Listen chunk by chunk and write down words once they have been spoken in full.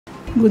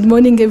Good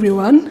morning,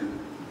 everyone.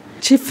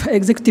 Chief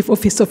Executive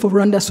Officer for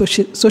Rwanda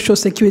Social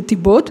Security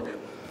Board,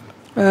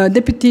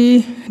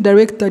 Deputy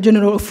Director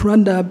General of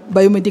Rwanda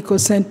Biomedical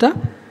Center,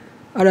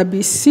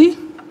 RBC,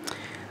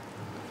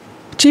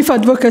 Chief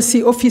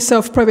Advocacy Officer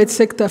of Private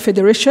Sector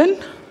Federation,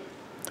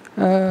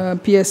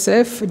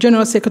 PSF,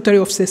 General Secretary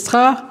of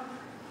CESTRA,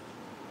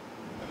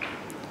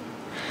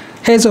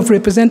 heads of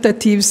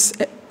representatives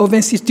of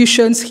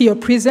institutions here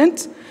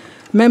present,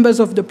 members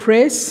of the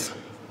press.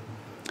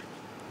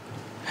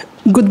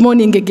 Good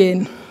morning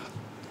again.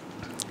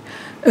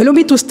 Allow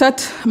me to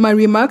start my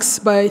remarks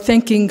by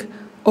thanking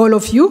all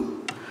of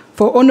you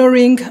for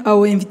honoring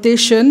our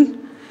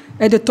invitation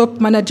at the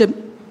top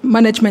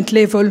management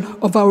level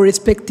of our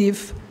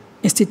respective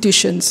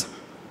institutions.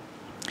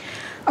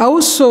 I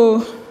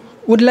also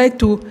would like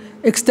to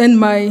extend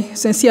my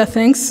sincere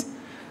thanks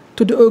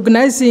to the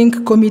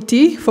organizing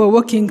committee for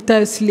working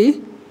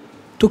tirelessly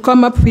to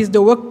come up with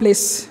the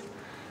workplace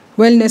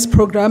wellness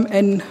program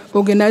and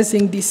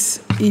organizing this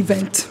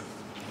event.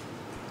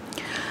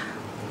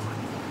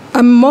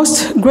 I'm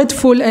most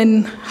grateful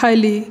and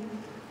highly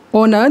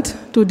honored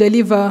to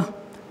deliver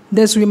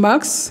these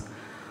remarks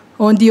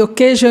on the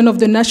occasion of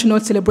the national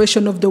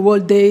celebration of the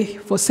World Day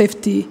for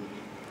Safety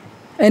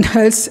and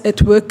Health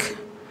at Work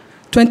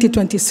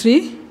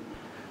 2023,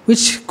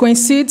 which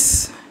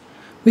coincides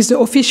with the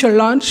official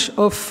launch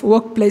of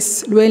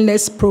Workplace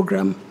Wellness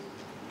Program.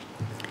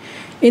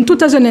 In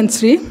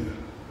 2003,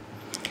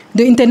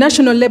 the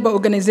International Labour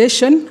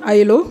Organization,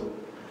 ILO,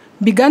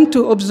 began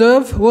to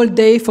observe World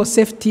Day for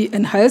Safety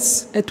and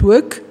Health at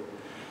Work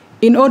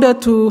in order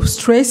to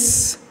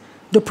stress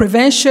the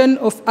prevention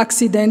of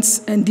accidents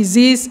and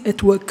disease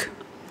at work.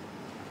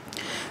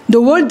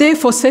 The World Day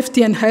for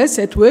Safety and Health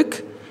at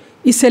Work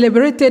is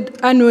celebrated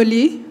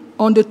annually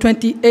on the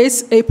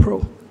 28th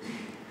April.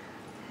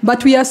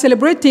 But we are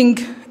celebrating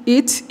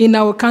it in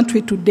our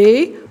country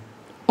today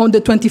on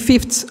the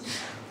 25th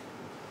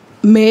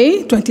May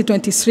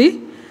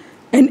 2023,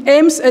 and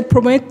aims at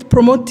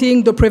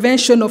promoting the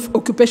prevention of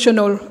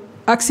occupational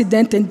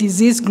accident and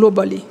disease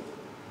globally.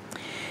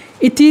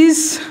 It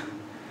is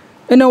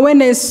an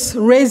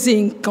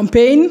awareness-raising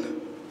campaign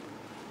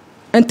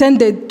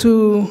intended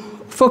to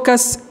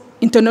focus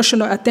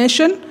international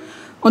attention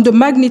on the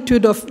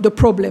magnitude of the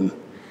problem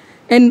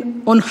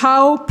and on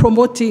how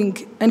promoting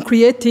and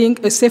creating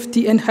a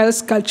safety and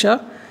health culture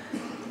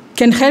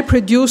can help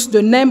reduce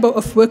the number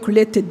of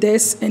work-related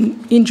deaths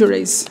and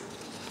injuries.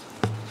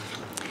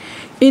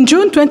 In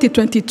June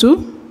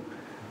 2022,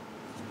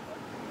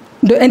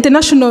 the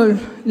International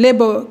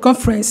Labour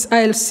Conference,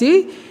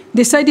 ILC,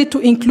 decided to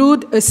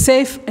include a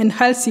safe and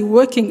healthy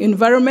working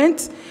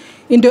environment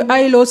in the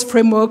ILO's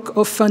framework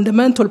of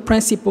fundamental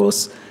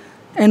principles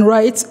and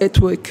rights at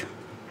work.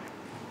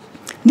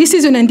 This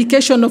is an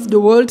indication of the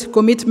world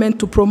commitment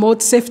to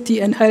promote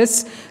safety and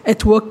health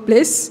at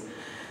workplace,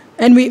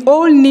 and we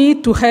all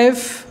need to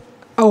have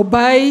our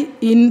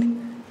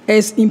buy-in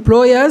as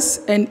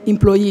employers and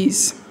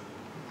employees.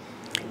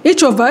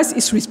 Each of us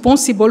is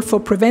responsible for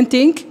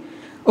preventing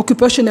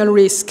occupational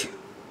risk.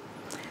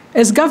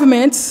 As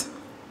governments,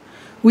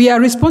 we are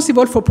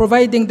responsible for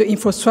providing the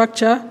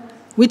infrastructure,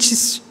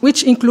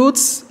 which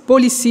includes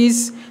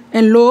policies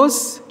and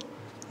laws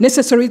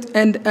necessary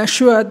and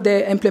assure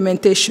their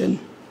implementation.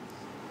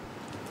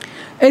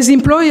 As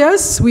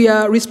employers, we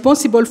are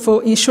responsible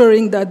for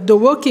ensuring that the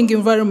working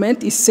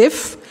environment is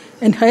safe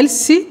and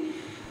healthy.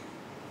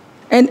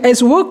 And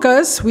as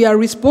workers, we are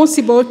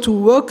responsible to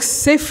work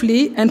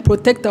safely and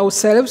protect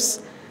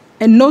ourselves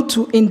and not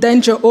to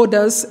endanger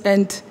others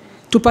and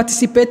to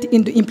participate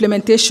in the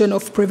implementation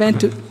of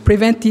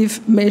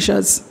preventive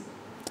measures.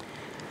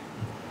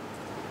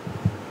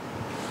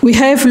 We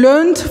have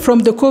learned from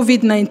the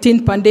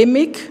COVID-19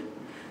 pandemic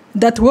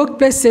that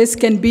workplaces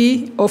can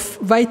be of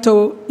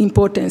vital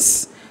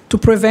importance to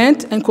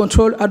prevent and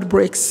control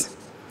outbreaks.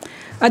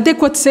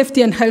 Adequate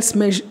safety and health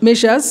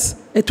measures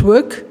at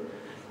work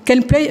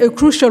can play a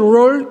crucial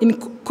role in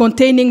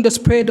containing the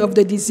spread of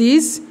the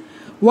disease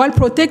while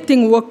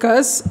protecting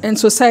workers and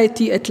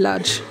society at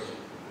large.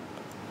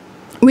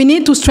 We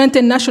need to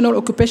strengthen national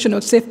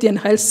occupational safety and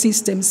health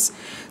systems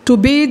to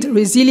build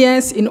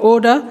resilience in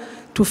order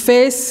to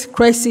face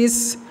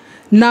crises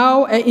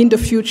now and in the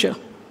future,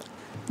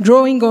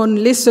 drawing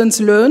on lessons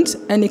learned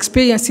and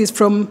experiences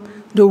from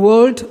the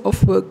world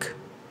of work.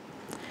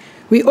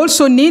 We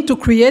also need to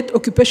create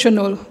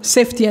occupational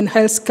safety and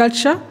health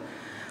culture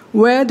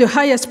where the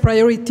highest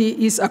priority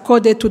is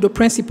accorded to the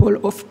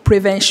principle of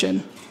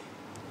prevention.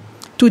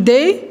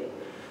 Today,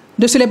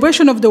 the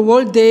celebration of the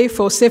World Day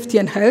for Safety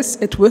and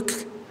Health at Work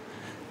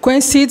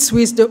coincides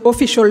with the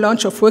official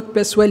launch of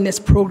Workplace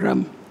Wellness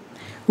Program,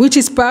 which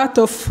is part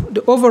of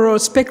the overall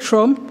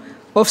spectrum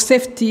of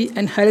safety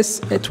and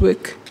health at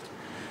work.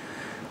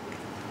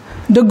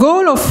 The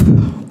goal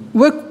of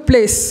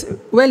Workplace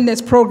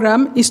Wellness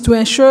Program is to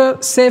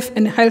ensure safe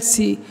and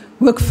healthy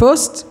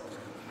workforce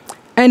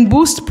and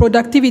boost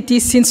productivity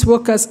since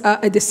workers are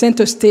at the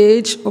center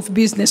stage of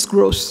business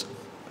growth.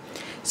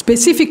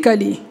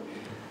 Specifically,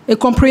 a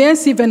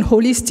comprehensive and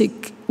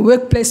holistic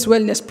workplace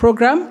wellness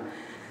program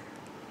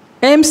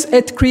aims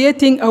at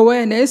creating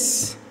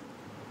awareness,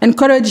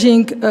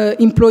 encouraging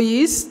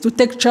employees to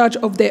take charge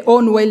of their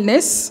own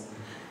wellness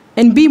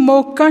and be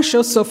more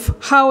conscious of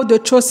how the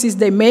choices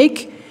they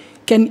make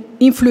can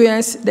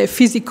influence their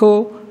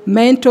physical,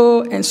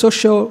 mental, and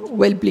social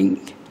well-being.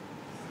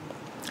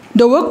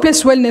 The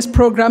workplace wellness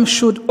program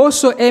should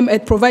also aim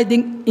at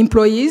providing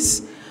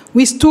employees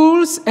with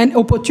tools and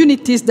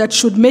opportunities that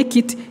should make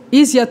it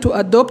easier to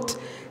adopt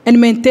and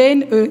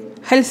maintain a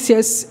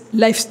healthier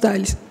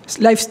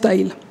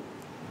lifestyle.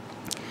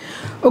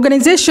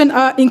 Organizations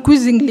are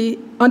increasingly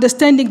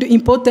understanding the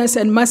importance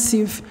and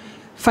massive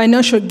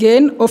financial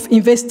gain of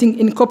investing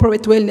in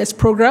corporate wellness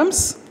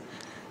programs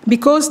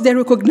because they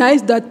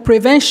recognize that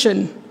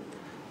prevention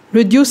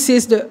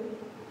reduces the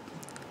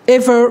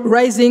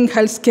ever-rising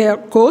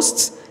healthcare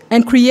costs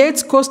and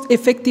creates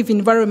cost-effective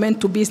environment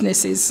to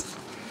businesses.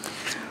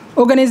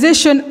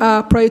 Organizations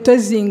are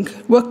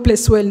prioritizing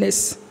workplace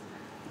wellness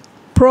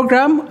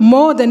program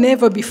more than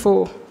ever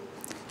before.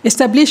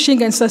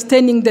 Establishing and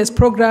sustaining these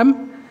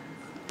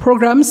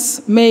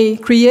programs may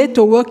create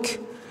a work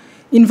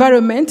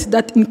environment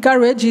that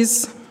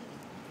encourages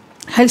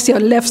healthier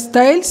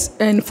lifestyles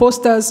and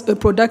fosters a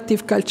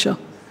productive culture.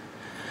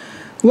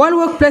 While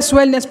workplace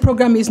wellness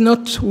program is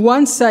not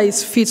one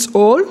size fits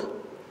all,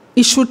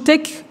 it should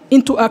take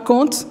into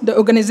account the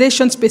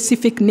organization's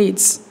specific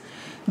needs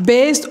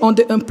based on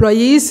the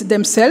employees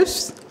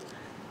themselves,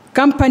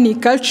 company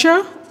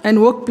culture,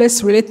 and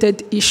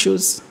workplace-related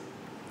issues.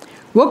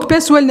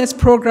 Workplace wellness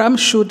programs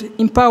should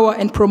empower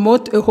and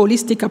promote a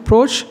holistic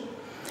approach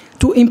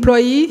to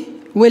employee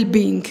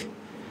well-being.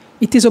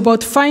 It is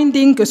about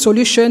finding a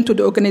solution to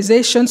the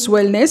organization's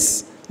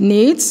wellness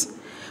needs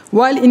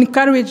while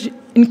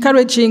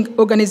encouraging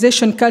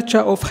organization culture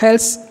of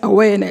health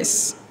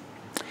awareness.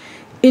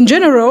 In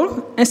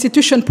general,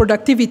 institution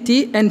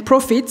productivity and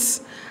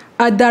profits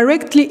are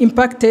directly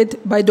impacted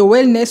by the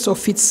wellness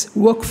of its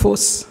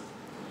workforce.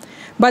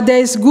 But there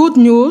is good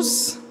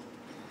news.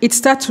 It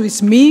starts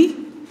with me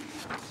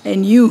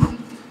and you.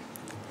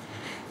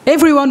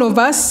 Every one of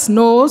us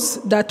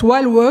knows that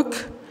while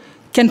work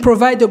can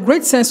provide a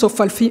great sense of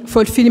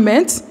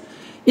fulfillment,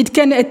 it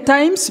can at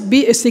times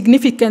be a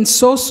significant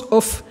source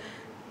of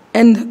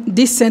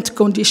indecent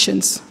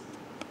conditions.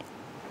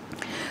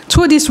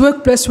 Through this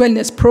workplace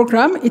wellness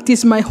program, it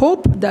is my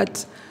hope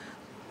that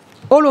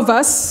all of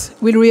us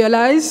will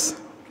realize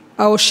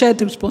our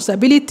shared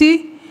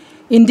responsibility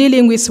in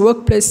dealing with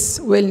workplace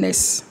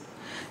wellness.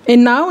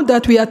 And now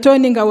that we are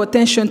turning our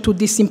attention to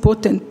the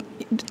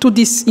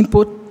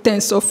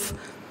importance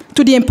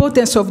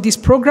of this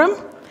program,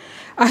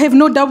 I have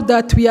no doubt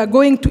that we are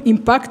going to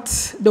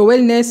impact the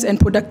wellness and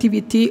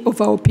productivity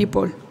of our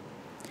people.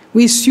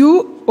 With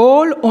you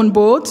all on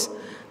board,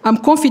 I'm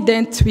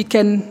confident we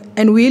can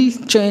and will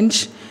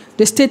change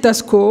the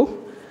status quo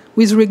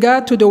with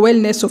regard to the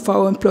wellness of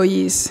our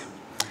employees.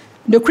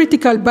 The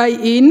critical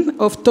buy-in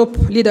of top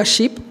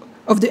leadership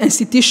of the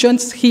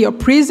institutions here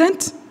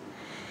present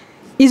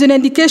is an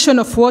indication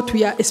of what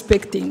we are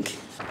expecting.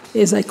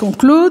 As I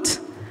conclude,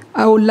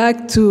 I would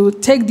like to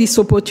take this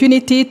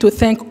opportunity to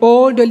thank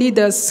all the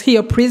leaders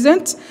here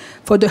present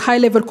for the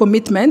high-level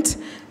commitment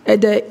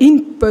and the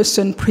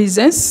in-person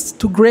presence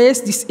to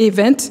grace this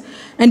event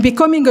and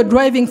becoming a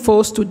driving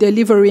force to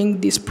delivering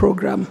this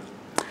program.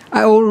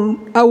 I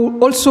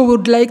also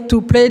would like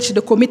to pledge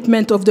the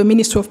commitment of the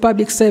Ministry of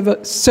Public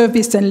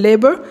Service and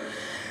Labor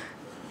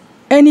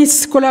and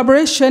its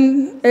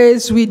collaboration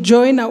as we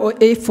join our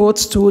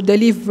efforts to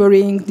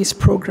delivering this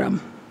program.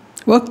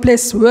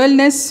 Workplace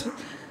Wellness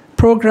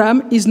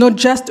Program is not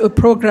just a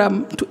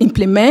program to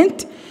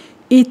implement,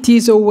 it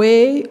is a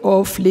way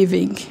of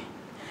living.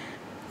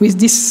 With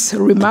these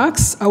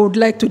remarks, I would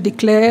like to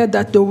declare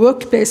that the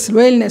Workplace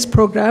Wellness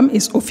Program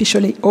is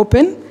officially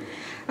open.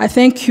 I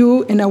thank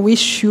you and I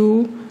wish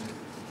you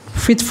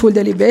fruitful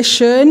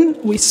deliberation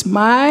with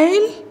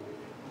smile,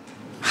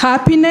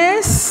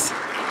 happiness,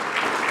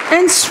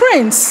 and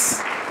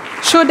strength.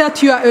 Show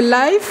that you are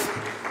alive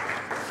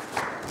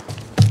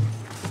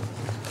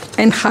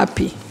and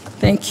happy.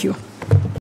 Thank you.